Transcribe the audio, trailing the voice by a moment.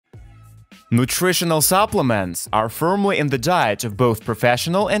Nutritional supplements are firmly in the diet of both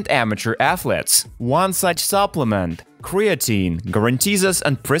professional and amateur athletes. One such supplement, creatine, guarantees us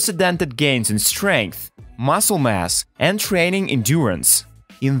unprecedented gains in strength, muscle mass, and training endurance.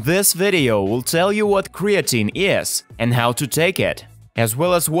 In this video, we'll tell you what creatine is and how to take it, as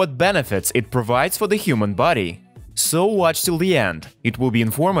well as what benefits it provides for the human body. So watch till the end, it will be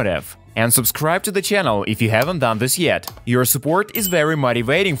informative. And subscribe to the channel if you haven't done this yet. Your support is very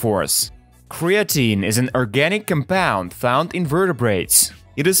motivating for us. Creatine is an organic compound found in vertebrates.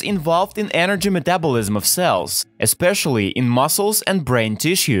 It is involved in energy metabolism of cells, especially in muscles and brain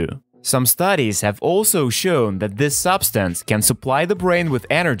tissue. Some studies have also shown that this substance can supply the brain with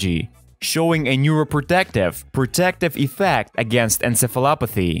energy, showing a neuroprotective, protective effect against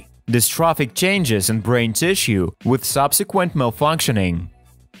encephalopathy, dystrophic changes in brain tissue with subsequent malfunctioning.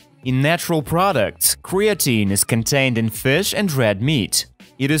 In natural products, creatine is contained in fish and red meat.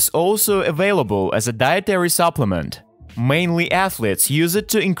 It is also available as a dietary supplement. Mainly athletes use it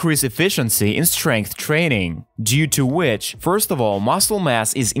to increase efficiency in strength training, due to which, first of all, muscle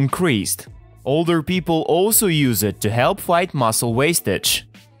mass is increased. Older people also use it to help fight muscle wastage.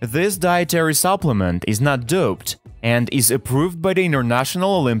 This dietary supplement is not doped and is approved by the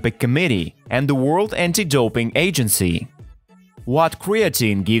International Olympic Committee and the World Anti-Doping Agency. What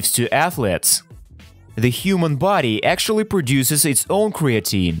creatine gives to athletes? The human body actually produces its own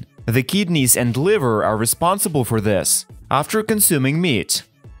creatine. The kidneys and liver are responsible for this after consuming meat.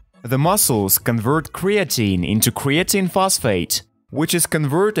 The muscles convert creatine into creatine phosphate, which is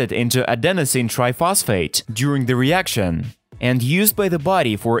converted into adenosine triphosphate during the reaction and used by the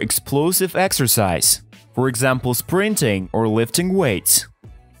body for explosive exercise, for example sprinting or lifting weights.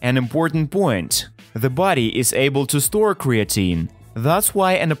 An important point: the body is able to store creatine. That's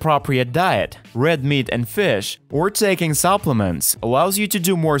why an appropriate diet, red meat and fish, or taking supplements allows you to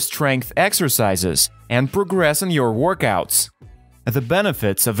do more strength exercises and progress in your workouts. The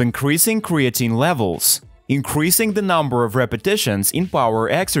benefits of increasing creatine levels: increasing the number of repetitions in power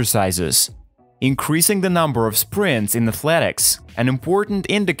exercises, increasing the number of sprints in athletics, an important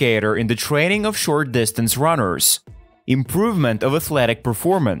indicator in the training of short-distance runners, improvement of athletic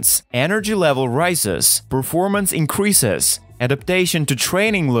performance, energy level rises, performance increases, adaptation to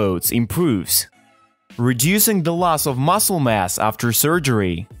training loads improves, reducing the loss of muscle mass after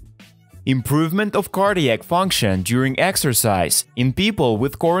surgery, improvement of cardiac function during exercise in people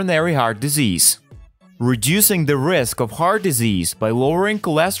with coronary heart disease, reducing the risk of heart disease by lowering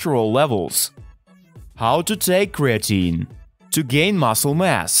cholesterol levels. How to take creatine? To gain muscle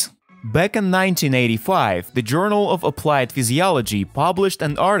mass. Back in 1985, the Journal of Applied Physiology published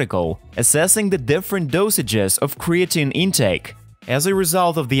an article assessing the different dosages of creatine intake. As a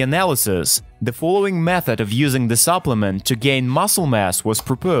result of the analysis, the following method of using the supplement to gain muscle mass was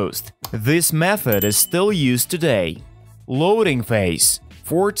proposed. This method is still used today. Loading phase: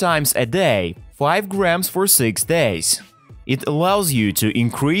 4 times a day, 5 grams for 6 days. It allows you to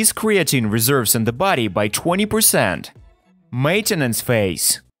increase creatine reserves in the body by 20%. Maintenance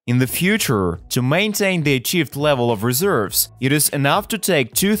phase: in the future, to maintain the achieved level of reserves, it is enough to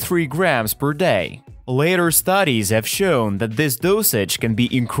take 2–3 grams per day. Later studies have shown that this dosage can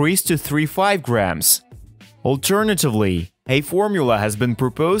be increased to 3–5 grams. Alternatively, a formula has been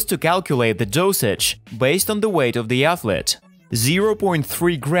proposed to calculate the dosage based on the weight of the athlete: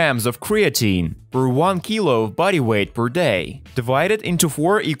 0.3 grams of creatine per 1 kilo of body weight per day, divided into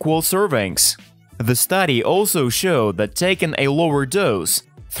 4 equal servings. The study also showed that taking a lower dose,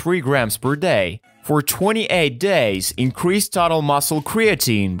 3 grams per day, for 28 days increased total muscle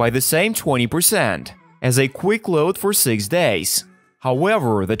creatine by the same 20%, as a quick load for 6 days.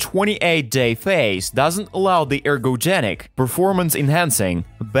 However, the 28-day phase doesn't allow the ergogenic, performance-enhancing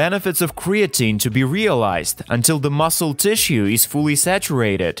benefits of creatine to be realized until the muscle tissue is fully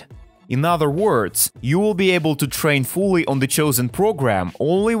saturated. In other words, you will be able to train fully on the chosen program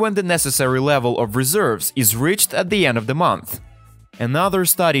only when the necessary level of reserves is reached at the end of the month. Another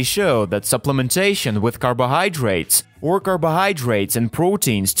study showed that supplementation with carbohydrates or carbohydrates and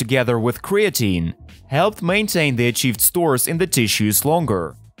proteins together with creatine helped maintain the achieved stores in the tissues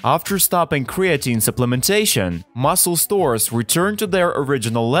longer. After stopping creatine supplementation, muscle stores return to their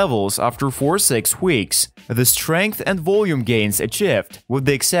original levels after 4–6 weeks. The strength and volume gains achieved, with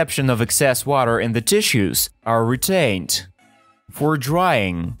the exception of excess water in the tissues, are retained. For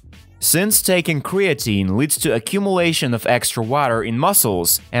drying: since taking creatine leads to accumulation of extra water in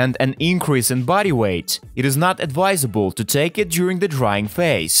muscles and an increase in body weight, it is not advisable to take it during the drying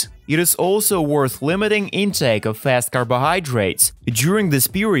phase. It is also worth limiting intake of fast carbohydrates during this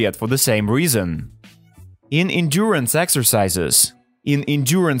period for the same reason. In endurance exercises: in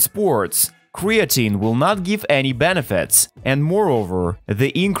endurance sports, Creatine will not give any benefits, and moreover, the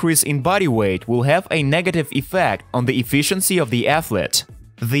increase in body weight will have a negative effect on the efficiency of the athlete.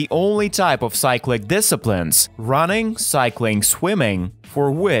 The only type of cyclic disciplines, running, cycling, swimming, for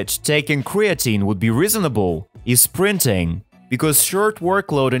which taking creatine would be reasonable, is sprinting, because short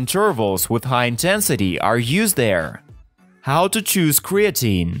workload intervals with high intensity are used there. How to choose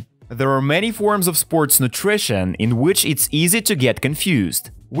creatine? There are many forms of sports nutrition in which it's easy to get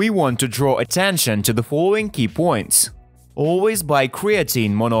confused. We want to draw attention to the following key points. Always buy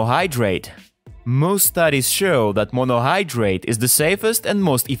creatine monohydrate. Most studies show that monohydrate is the safest and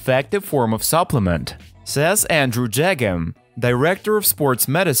most effective form of supplement, says Andrew Jagam, Director of Sports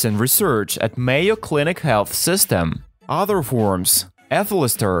Medicine Research at Mayo Clinic Health System. Other forms, ethyl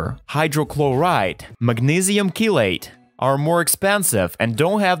ester, hydrochloride, magnesium chelate, are more expensive and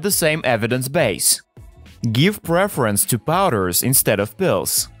don't have the same evidence base. Give preference to powders instead of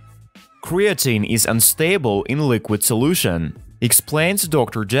pills. Creatine is unstable in liquid solution, explains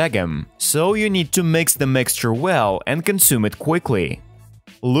Dr. Jagam, so you need to mix the mixture well and consume it quickly.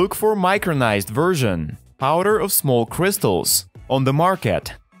 Look for micronized version, powder of small crystals, on the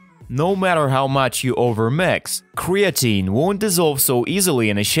market. No matter how much you overmix, creatine won't dissolve so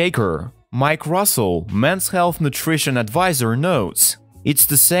easily in a shaker. Mike Russell, Men's Health Nutrition Advisor, notes, it's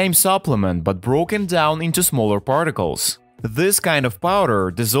the same supplement but broken down into smaller particles. This kind of powder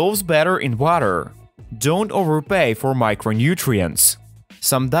dissolves better in water. Don't overpay for micronutrients.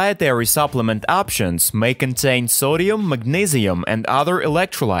 Some dietary supplement options may contain sodium, magnesium, and other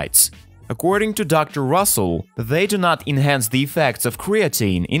electrolytes. According to Dr. Russell, they do not enhance the effects of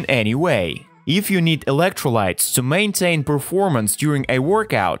creatine in any way. If you need electrolytes to maintain performance during a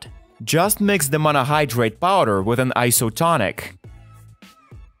workout, just mix the monohydrate powder with an isotonic.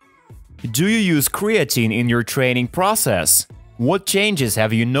 Do you use creatine in your training process? What changes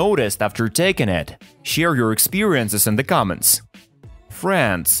have you noticed after taking it? Share your experiences in the comments.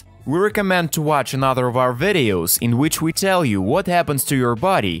 Friends, we recommend to watch another of our videos in which we tell you what happens to your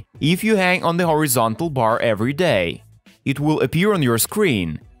body if you hang on the horizontal bar every day. It will appear on your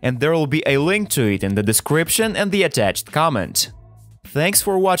screen, and there will be a link to it in the description and the attached comment. Thanks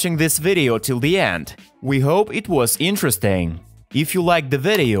for watching this video till the end. We hope it was interesting. If you liked the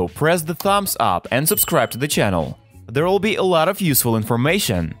video, press the thumbs up and subscribe to the channel. There will be a lot of useful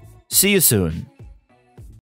information. See you soon!